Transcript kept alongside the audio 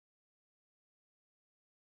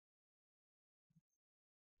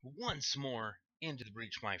once more into the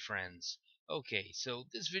breach, my friends. Okay, so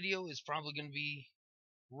this video is probably going to be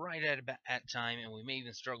right at time, and we may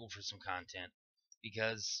even struggle for some content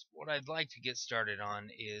because what I'd like to get started on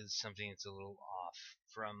is something that's a little off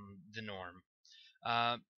from the norm.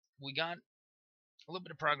 Uh, we got a little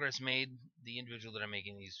bit of progress made. The individual that I'm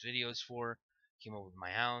making these videos for came over to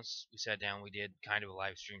my house. We sat down. We did kind of a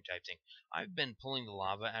live stream type thing. I've been pulling the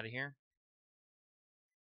lava out of here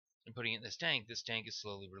and putting it in this tank. This tank is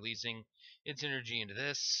slowly releasing its energy into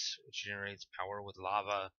this, which generates power with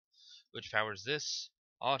lava, which powers this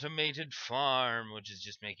automated farm, which is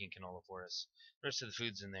just making canola for us. The rest of the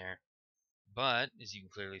food's in there. But, as you can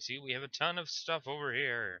clearly see, we have a ton of stuff over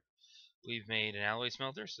here. We've made an alloy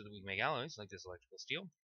smelter so that we can make alloys like this electrical steel.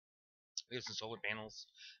 We have some solar panels.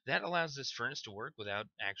 That allows this furnace to work without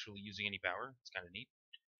actually using any power. It's kind of neat.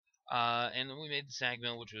 And then we made the sag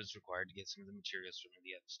mill, which was required to get some of the materials from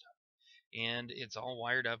the other stuff. And it's all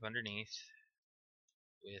wired up underneath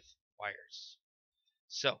with wires.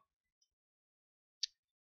 So,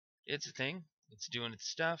 it's a thing. It's doing its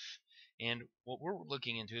stuff. And what we're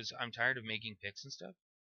looking into is I'm tired of making picks and stuff.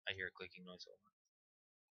 I hear a clicking noise.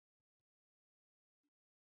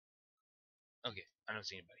 Okay, I don't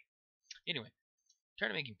see anybody. Anyway,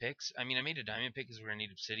 tired of making picks. I mean, I made a diamond pick because we're going to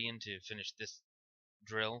need obsidian to finish this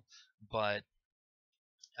drill. But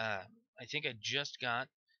uh, I think I just got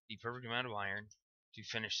the perfect amount of iron to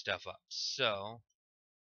finish stuff up. So,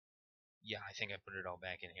 yeah, I think I put it all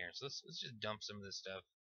back in here. So let's just dump some of this stuff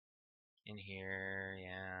in here.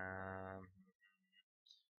 Yeah,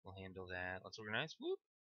 we'll handle that. Let's organize. Whoop.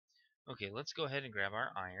 Okay, let's go ahead and grab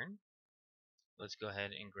our iron. Let's go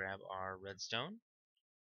ahead and grab our redstone.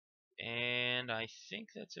 And I think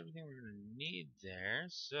that's everything we're going to need there.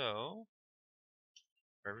 So,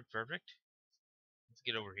 perfect, perfect. Let's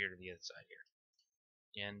get over here to the other side here.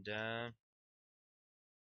 And,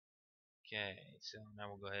 okay, so now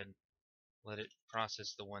we'll go ahead and let it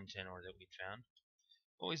process the 110 ore that we found.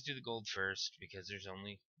 Always do the gold first because there's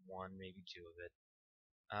only one, maybe two of it.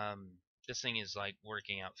 This thing is like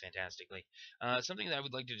working out fantastically. Something that I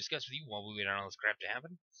would like to discuss with you while we wait on all this crap to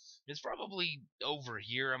happen is probably over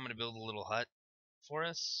here. I'm going to build a little hut for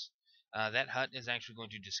us. That hut is actually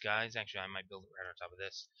going to disguise. Actually, I might build it right on top of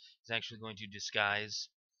this. It's actually going to disguise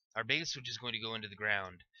our base, which is going to go into the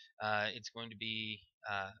ground. It's going to be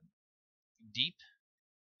deep,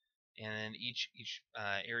 and then each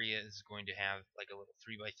area is going to have like a little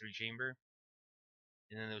 3x3 chamber.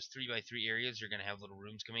 And then those 3x3 areas are going to have little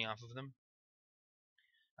rooms coming off of them.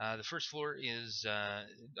 The first floor is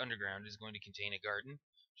underground, is going to contain a garden,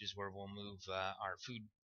 which is where we'll move our food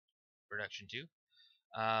production to.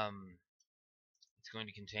 It's going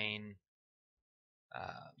to contain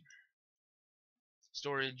uh,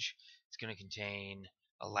 storage. It's going to contain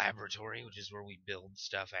a laboratory, which is where we build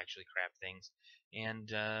stuff, actually craft things. And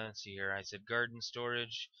let's see here, I said garden,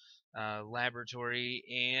 storage, laboratory,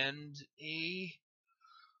 and a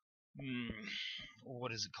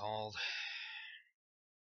what is it called?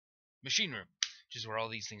 Machine room, which is where all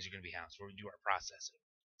these things are going to be housed, where we do our processing.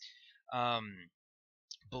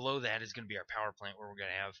 Below that is going to be our power plant, where we're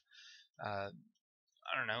going to have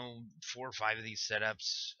I don't know, 4 or 5 of these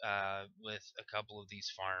setups with a couple of these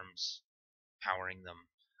farms powering them.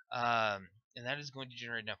 And that is going to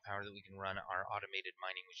generate enough power that we can run our automated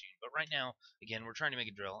mining machine. But right now, again, we're trying to make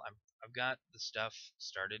a drill. I've got the stuff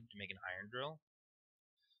started to make an iron drill.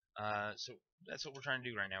 So that's what we're trying to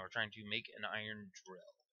do right now. We're trying to make an iron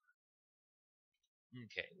drill.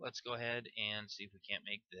 Okay, let's go ahead and see if we can't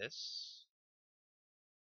make this.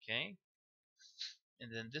 Okay.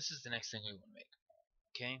 And then this is the next thing we want to make.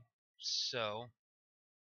 Okay, so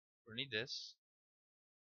we're gonna need this.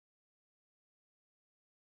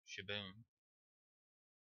 Shaboom.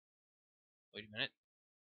 Wait a minute.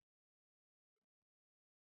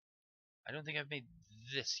 I don't think I've made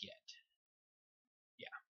this yet.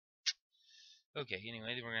 Yeah. Okay,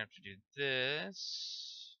 anyway, then we're gonna have to do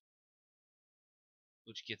this,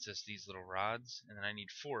 which gets us these little rods, and then I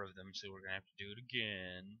need 4 of them, so we're gonna have to do it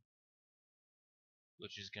again,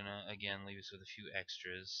 which is gonna again leave us with a few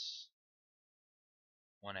extras.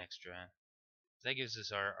 1 extra. That gives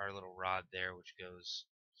us our little rod there, which goes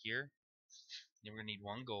here. Then we're gonna need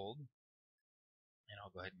 1 gold, and I'll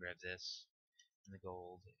go ahead and grab this and the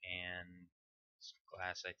gold and some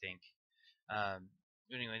glass, I think.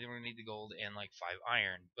 Anyway, then we're gonna need the gold and like 5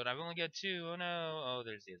 iron, but I've only got 2. Oh no! Oh,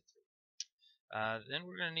 there's the other 3. Then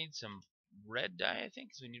we're gonna need some red dye, I think,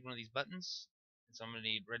 because we need one of these buttons. And so I'm gonna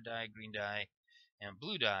need red dye, green dye, and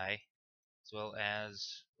blue dye, as well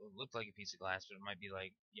as what looked like a piece of glass, but it might be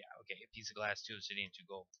like, yeah, okay, a piece of glass, 2 obsidian, 2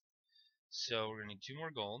 gold. So we're gonna need 2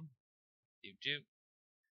 more gold. Doop doop.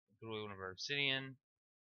 Put away one of our obsidian.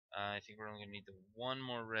 I think we're only going to need the one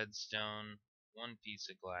more redstone, one piece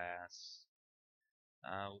of glass.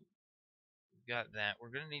 We've got that.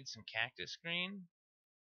 We're going to need some cactus green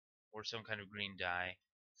or some kind of green dye.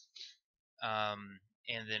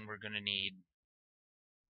 And then we're going to need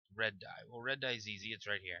red dye. Well, red dye is easy. It's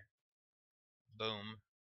right here. Boom.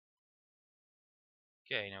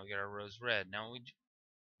 Okay, now we got our rose red. Now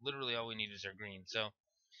literally all we need is our green. So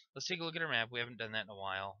let's take a look at our map. We haven't done that in a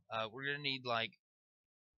while. We're gonna need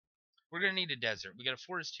a desert. We got a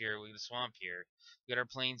forest here. We got a swamp here. We got our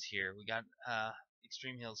plains here. We got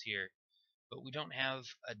extreme hills here. But we don't have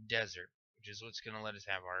a desert, which is what's gonna let us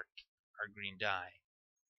have our green dye.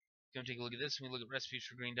 Go take a look at this. When we look at recipes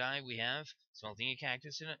for green dye, we have smelting a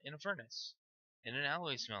cactus in a furnace, and an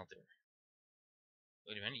alloy smelter.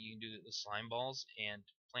 Wait a minute, you can do it with slime balls and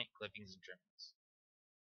plant clippings and trimmings.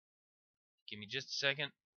 Give me just a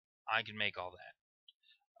second. I can make all that.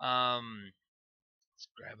 Let's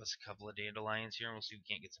grab us a couple of dandelions here, and we'll see if we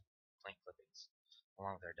can't get some plant clippings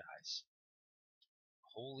along with our dyes.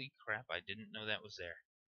 Holy crap, I didn't know that was there.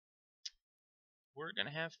 We're gonna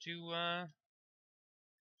have to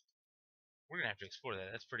explore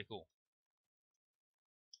that. That's pretty cool.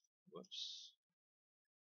 Whoops.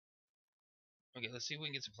 Okay, let's see if we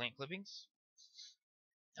can get some plant clippings.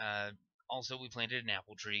 Also, we planted an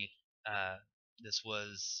apple tree. This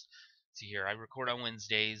was, let's see here, I record on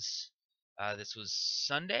Wednesdays. This was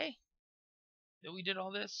Sunday that we did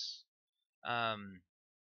all this.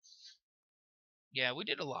 Yeah, we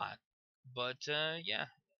did a lot. But yeah.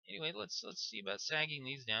 Anyway, let's see about sagging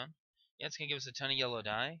these down. Yeah, it's gonna give us a ton of yellow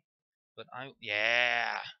dye. But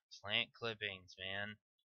yeah, plant clippings, man.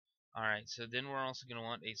 Alright, so then we're also gonna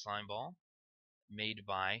want a slime ball made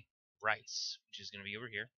by rice, which is gonna be over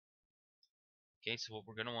here. Okay, so what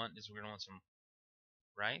we're gonna want is some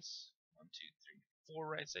rice. 1, 2, 3, 4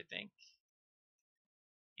 rice, I think.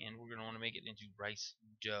 And we're gonna want to make it into rice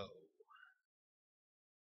dough.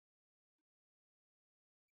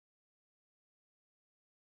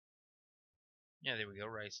 Yeah, there we go,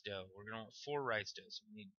 rice dough. We're gonna want 4 rice doughs, so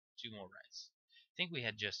we need 2 more rice. I think we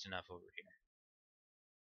had just enough over here.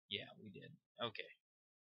 Yeah, we did. Okay.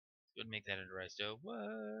 Go ahead and make that into rice dough.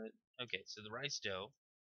 What? Okay, so the rice dough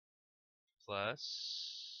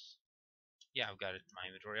plus, yeah, I've got it in my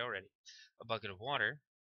inventory already. A bucket of water.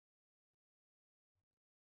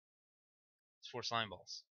 It's 4 slime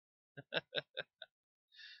balls.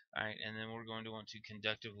 Alright, and then we're going to want to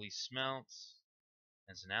conductively smelt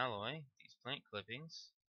as an alloy these plant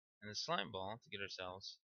clippings and the slime ball to get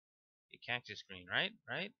ourselves a cactus green, right?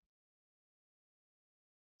 Right?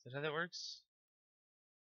 Is that how that works?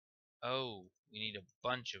 Oh, we need a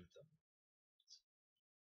bunch of them.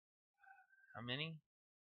 How many?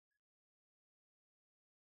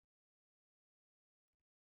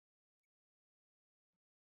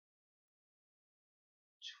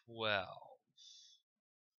 12.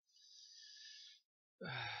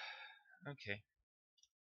 Okay.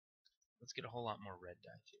 Let's get a whole lot more red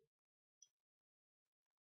dye too.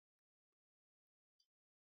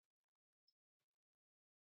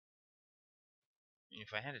 I mean,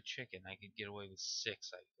 if I had a chicken, I could get away with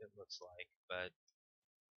 6, it looks like, but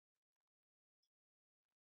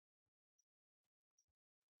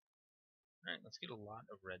alright, let's get a lot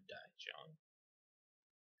of red dye, shall we?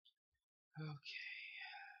 Okay.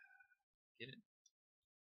 Get it.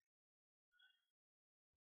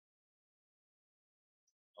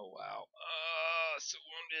 Oh wow. So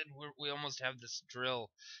wounded. We almost have this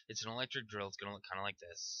drill. It's an electric drill. It's gonna look kind of like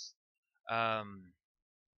this.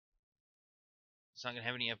 It's not gonna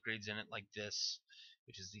have any upgrades in it like this,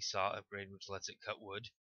 which is the saw upgrade, which lets it cut wood.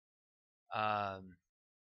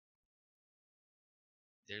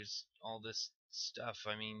 There's all this stuff.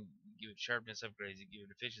 I mean, you give it sharpness upgrades, you give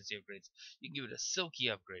it efficiency upgrades, you can give it a silky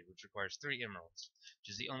upgrade, which requires 3 emeralds,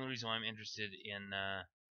 which is the only reason why I'm interested in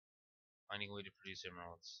finding a way to produce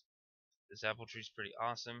emeralds. This apple tree is pretty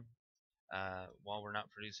awesome. While we're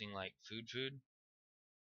not producing like food,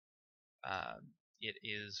 it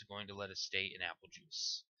is going to let us stay in apple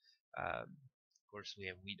juice. Of course, we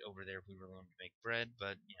have wheat over there if we really want to make bread,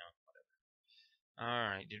 but you know, whatever.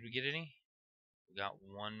 Alright, did we get any? We got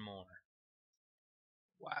 1 more.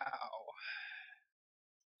 Wow.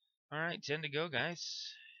 Alright, 10 to go,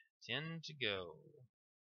 guys. 10 to go.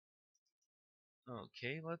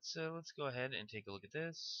 Okay, let's go ahead and take a look at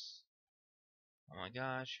this. Oh my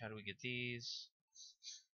gosh, how do we get these?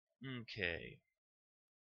 Okay.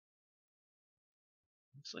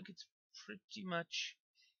 Looks like it's pretty much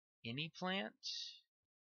any plant.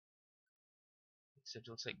 Except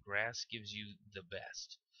it looks like grass gives you the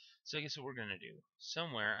best. So I guess what we're gonna do,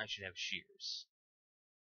 somewhere I should have shears.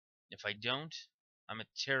 If I don't, I'm a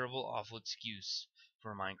terrible, awful excuse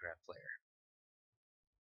for a Minecraft player.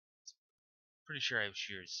 Pretty sure I have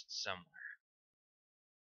shears somewhere.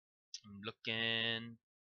 I'm looking.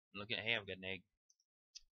 Hey, I've got an egg.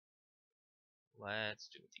 Let's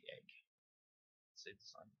do it with the egg. Save the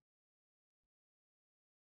slime.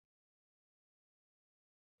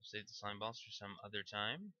 Save the slime balls for some other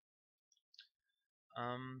time.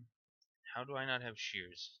 How do I not have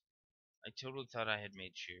shears? I totally thought I had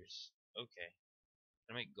made shears. Okay.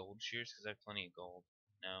 Can I make gold shears? Because I have plenty of gold.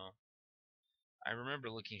 No. I remember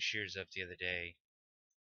looking shears up the other day.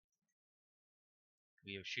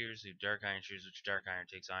 We have shears, we have dark iron shears, which dark iron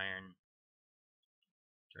takes iron.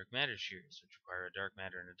 Dark matter shears, which require a dark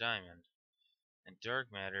matter and a diamond. And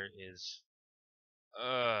dark matter is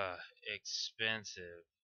expensive.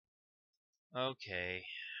 Okay.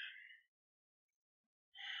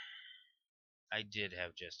 I did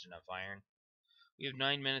have just enough iron. We have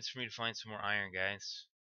 9 minutes for me to find some more iron, guys.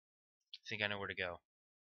 I think I know where to go.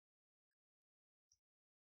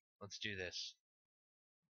 Let's do this.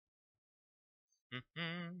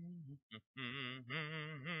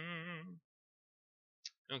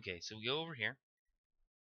 Okay, so we go over here.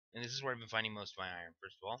 And this is where I've been finding most of my iron,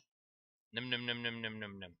 first of all. Num num num num num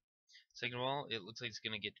num num. Second of all, it looks like it's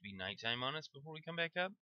going to get to be nighttime on us before we come back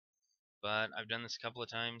up. But I've done this a couple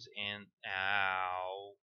of times, and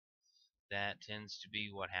ow, that tends to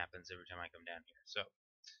be what happens every time I come down here. So,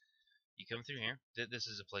 you come through here. This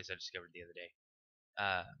is a place I discovered the other day.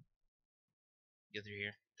 Get through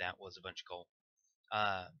here. That was a bunch of coal.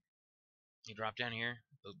 You drop down here.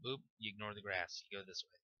 Boop, boop. You ignore the grass. You go this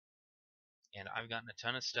way. And I've gotten a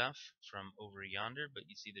ton of stuff from over yonder, but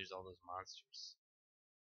you see there's all those monsters.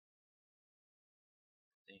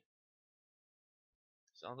 See?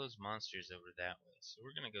 There's all those monsters over that way. So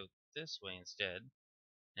we're going to go this way instead.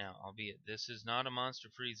 Now, albeit this is not a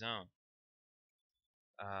monster-free zone.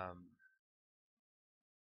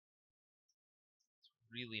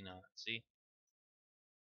 It's really not. See?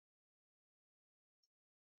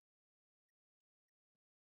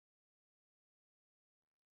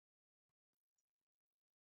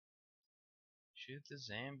 Shoot the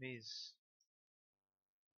zombies.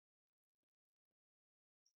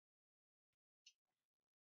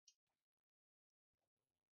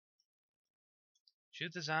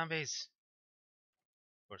 Shoot the zombies.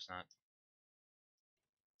 Of course not.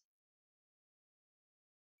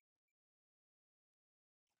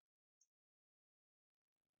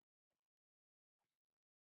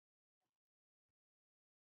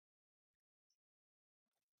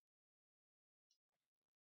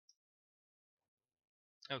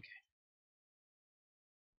 Okay.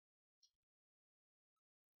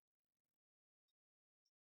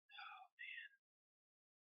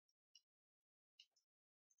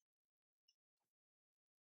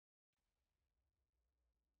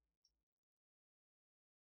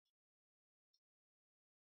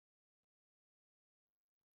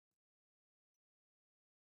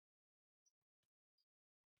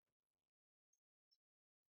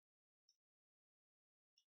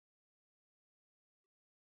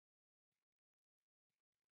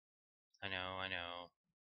 I know, I know.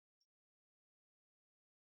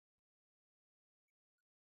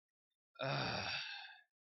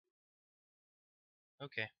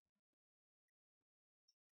 Okay.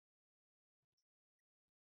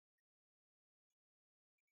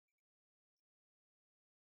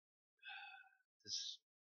 This.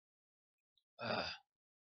 I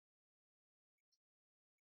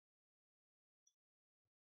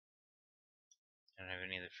don't have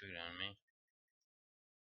any other food on me.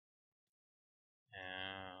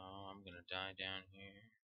 Now I'm gonna die down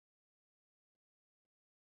here.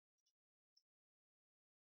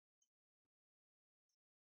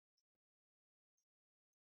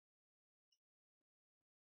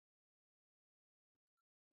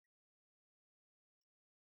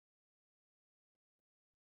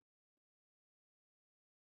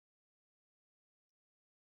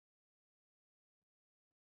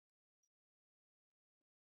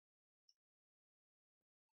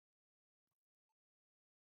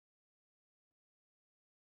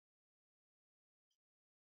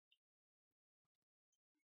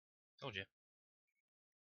 Told you.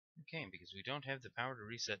 Okay, because we don't have the power to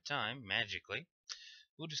reset time magically,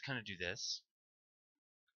 we'll just kind of do this.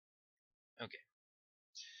 Okay.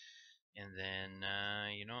 And then,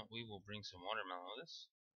 you know what? We will bring some watermelon with us.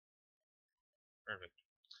 Perfect.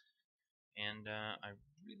 And I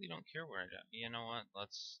really don't care where I died. You know what?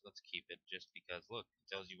 Let's keep it just because. Look, it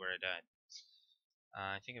tells you where I died.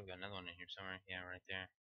 I think I've got another one in here somewhere. Yeah, right there.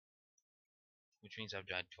 Which means I've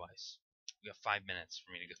died twice. We got 5 minutes for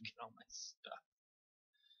me to go get all my stuff.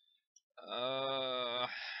 The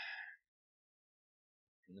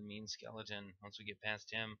mean skeleton. Once we get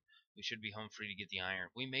past him, we should be home free to get the iron.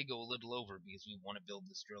 We may go a little over because we want to build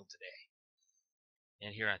this drill today.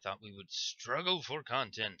 And here I thought we would struggle for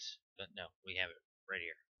content, but no, we have it right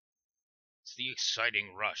here. It's the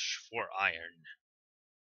exciting rush for iron.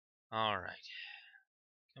 Alright.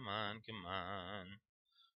 Come on, come on.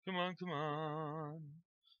 Come on, come on.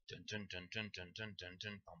 Dun dun dun dun dun dun dun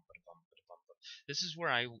dun. This is where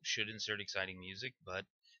I should insert exciting music, but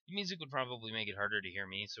the music would probably make it harder to hear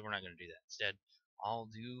me, so we're not going to do that. Instead, I'll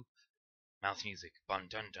do mouth music. Bum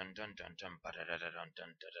dun dun dun dun dun ba da da da dun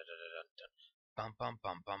dun da da da da dun. Bum bum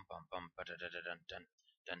bum bum bum bum ba da da da dun dun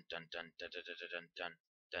dun dun dun da da da da dun dun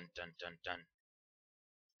dun dun dun dun.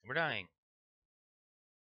 We're dying.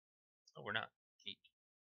 Oh, we're not.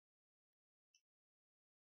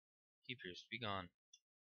 He appears to be gone.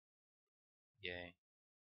 Yay.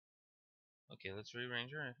 Okay, let's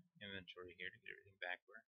rearrange our inventory here to get everything back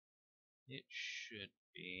where it should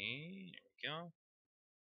be. There we go.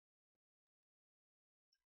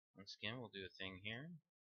 Once again, we'll do a thing here.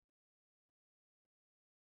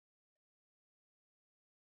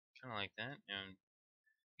 Kind of like that. And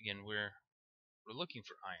again, we're looking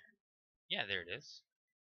for iron. Yeah, there it is.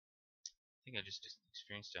 I think I just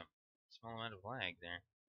experienced a small amount of lag there.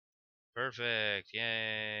 Perfect.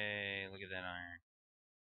 Yay. Look at that iron.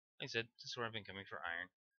 Like I said, this is where I've been coming for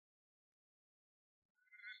iron.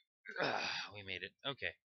 We made it.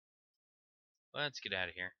 Okay. Let's get out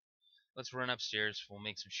of here. Let's run upstairs. We'll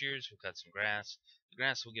make some shears. We'll cut some grass. The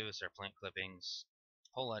grass will give us our plant clippings.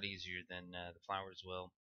 A whole lot easier than the flowers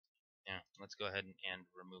will. Yeah, let's go ahead and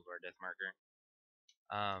remove our death marker.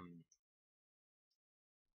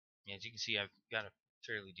 As you can see, I've got a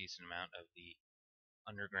fairly decent amount of the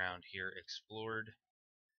underground here explored.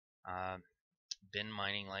 Been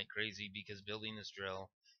mining like crazy because building this drill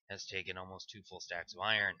has taken almost 2 full stacks of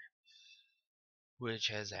iron, which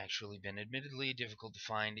has actually been admittedly difficult to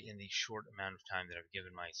find in the short amount of time that I've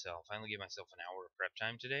given myself. I only gave myself an hour of prep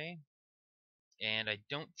time today, and I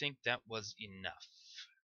don't think that was enough.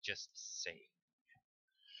 Just saying.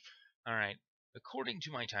 Alright, according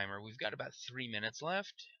to my timer, we've got about 3 minutes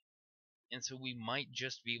left, and so we might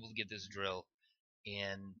just be able to get this drill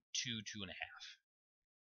in 2.5.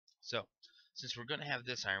 So, since we're going to have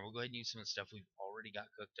this iron, we'll go ahead and use some of the stuff we've already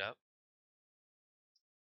got cooked up.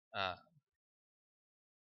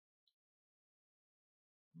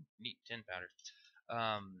 Neat, 10 powder.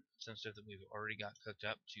 Some stuff that we've already got cooked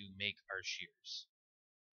up to make our shears,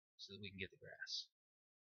 so that we can get the grass.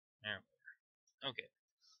 There we are. Okay,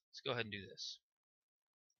 let's go ahead and do this.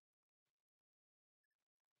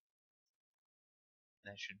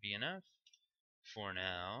 That should be enough for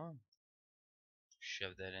now.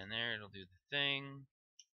 Shove that in there, it'll do the thing.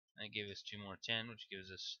 That gave us 2 more 10, which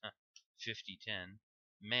gives us 50 10.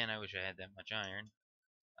 Man, I wish I had that much iron.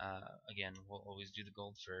 Again, we'll always do the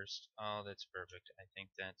gold first. Oh, that's perfect. I think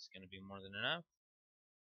that's going to be more than enough.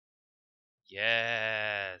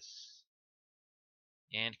 Yes!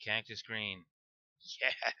 And cactus green.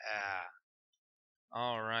 Yeah!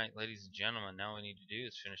 Alright, ladies and gentlemen, now what we need to do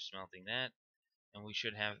is finish smelting that, and we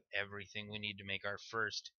should have everything we need to make our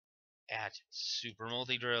first at Super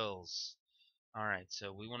Multi Drills. Alright,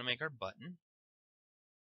 so we want to make our button.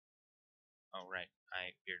 Oh, right,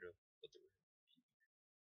 I appear to put the...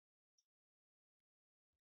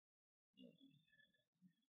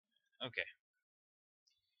 Okay.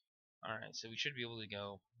 Alright, so we should be able to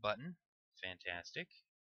go button. Fantastic.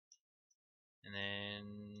 And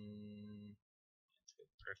then let's go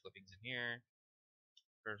prayer clippings in here.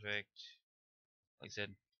 Perfect. Like I said,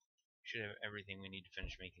 we should have everything we need to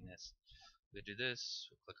finish making this. We'll do this.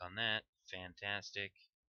 We'll click on that. Fantastic.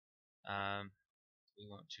 We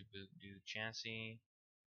want to do chassis,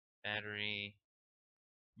 battery,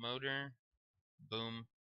 motor. Boom.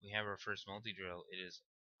 We have our first multi-drill. It is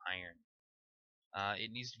iron.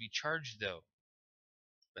 It needs to be charged though.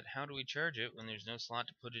 But how do we charge it when there's no slot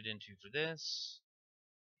to put it into for this?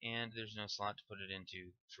 And there's no slot to put it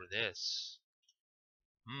into for this.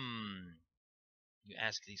 You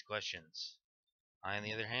ask these questions. I, on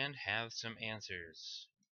the other hand, have some answers.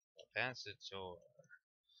 Capacitor.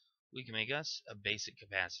 We can make us a basic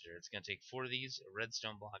capacitor. It's going to take 4 of these, a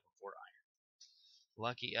redstone block, and 4 iron.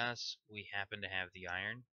 Lucky us, we happen to have the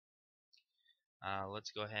iron.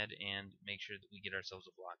 Let's go ahead and make sure that we get ourselves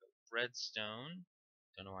a block of redstone.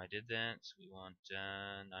 Don't know why I did that, so we want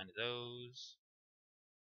 9 of those.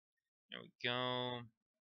 There we go.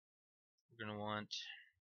 We're going to want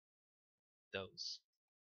those.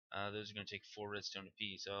 Those are going to take 4 redstone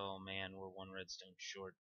apiece. Oh man, we're 1 redstone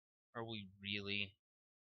short. Are we really?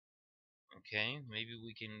 Okay, maybe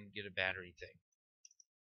we can get a battery thing.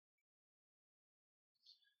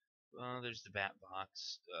 Well, there's the bat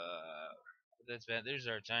box. That's bad. There's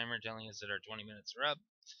our timer telling us that our 20 minutes are up.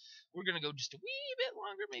 We're going to go just a wee bit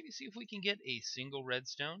longer, maybe see if we can get a single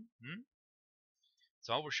redstone. That's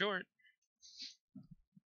all we're short.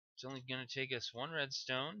 It's only going to take us one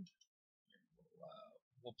redstone.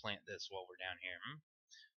 We'll plant this while we're down here.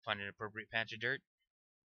 Find an appropriate patch of dirt.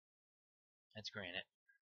 That's granite.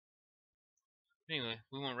 Anyway,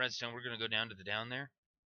 we want redstone. We're going to go down to the down there,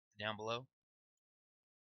 down below,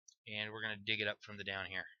 and we're going to dig it up from the down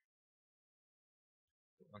here.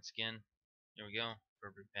 Once again, there we go.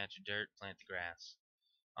 Appropriate patch of dirt. Plant the grass.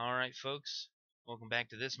 Alright, folks. Welcome back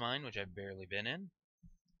to this mine, which I've barely been in.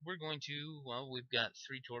 We're going to, well, we've got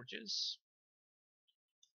 3 torches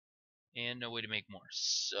and no way to make more.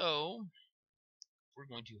 So, we're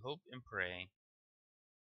going to hope and pray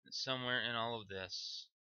that somewhere in all of this,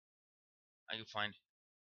 I can find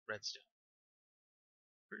redstone.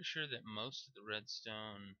 Pretty sure that most of the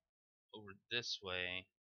redstone over this way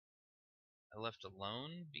I left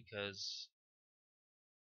alone because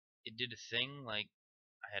it did a thing like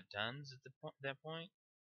I had tons at that point.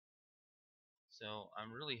 So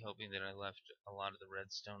I'm really hoping that I left a lot of the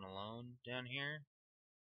redstone alone down here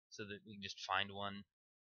so that we can just find one,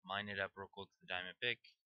 mine it up real quick with the diamond pick,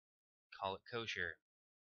 call it kosher.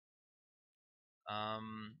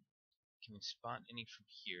 Can we spot any from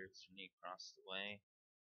here? Is there any across the way?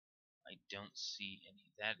 I don't see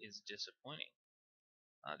any. That is disappointing.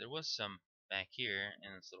 There was some back here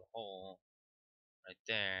in this little hole right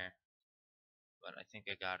there, but I think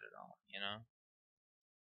I got it all, you know?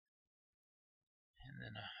 And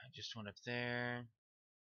then I just went up there.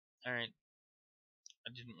 Alright. I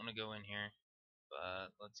didn't want to go in here,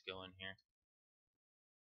 but let's go in here.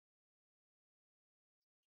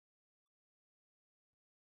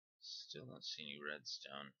 Still don't see any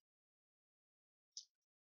redstone.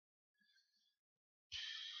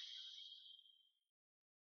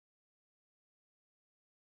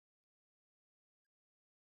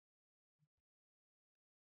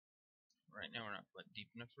 Right now we're not quite deep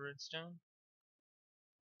enough for redstone.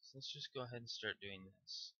 So let's just go ahead and start doing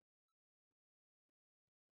this.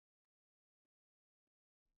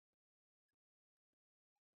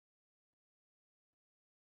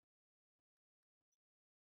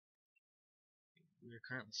 We are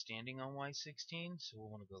currently standing on Y16, so we'll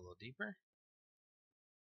want to go a little deeper.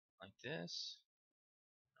 Like this.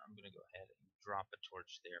 I'm going to go ahead and drop a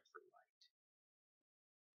torch there for light.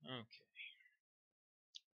 Okay.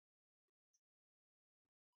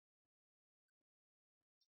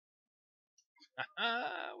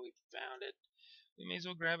 We found it. We may as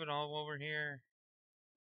well grab it all while we're here.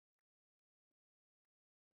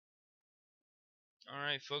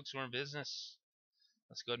 Alright, folks, we're in business.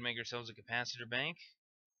 Let's go ahead and make ourselves a capacitor bank.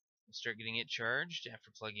 We'll start getting it charged after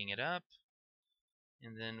plugging it up.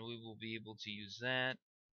 And then we will be able to use that.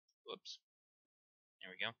 Whoops.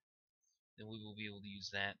 There we go. Then we will be able to use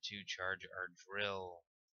that to charge our drill,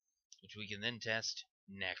 which we can then test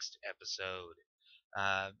next episode.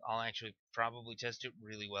 I'll actually probably test it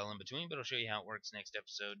really well in between, but I'll show you how it works next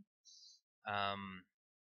episode.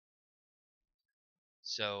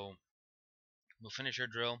 So we'll finish our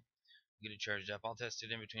drill, get it charged up. I'll test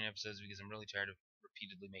it in between episodes because I'm really tired of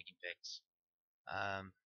repeatedly making picks,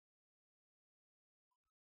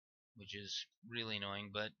 which is really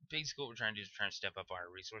annoying. But basically what we're trying to do is try to step up our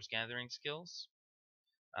resource gathering skills,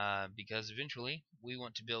 because eventually we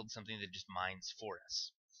want to build something that just mines for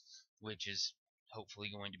us, which is hopefully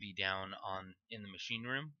going to be down in the machine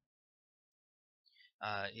room.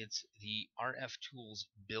 It's the RF Tools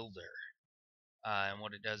Builder, and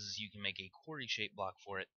what it does is you can make a quarry shaped block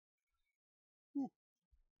for it.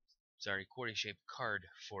 Quarry shaped card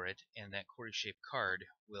for it, and that quarry shaped card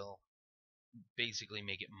will basically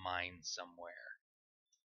make it mine somewhere.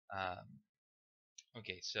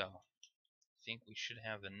 Okay, so I think we should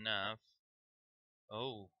have enough.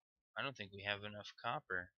 Oh, I don't think we have enough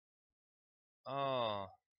copper. Oh,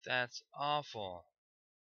 that's awful.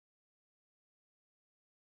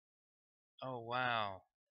 Oh, wow.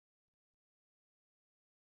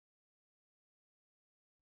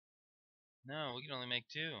 No, we can only make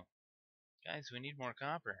 2. Guys, we need more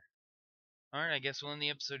copper. Alright, I guess we'll end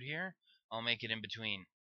the episode here. I'll make it in between.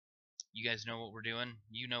 You guys know what we're doing.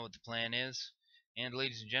 You know what the plan is. And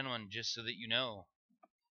ladies and gentlemen, just so that you know,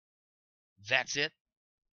 that's it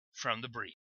from the brief.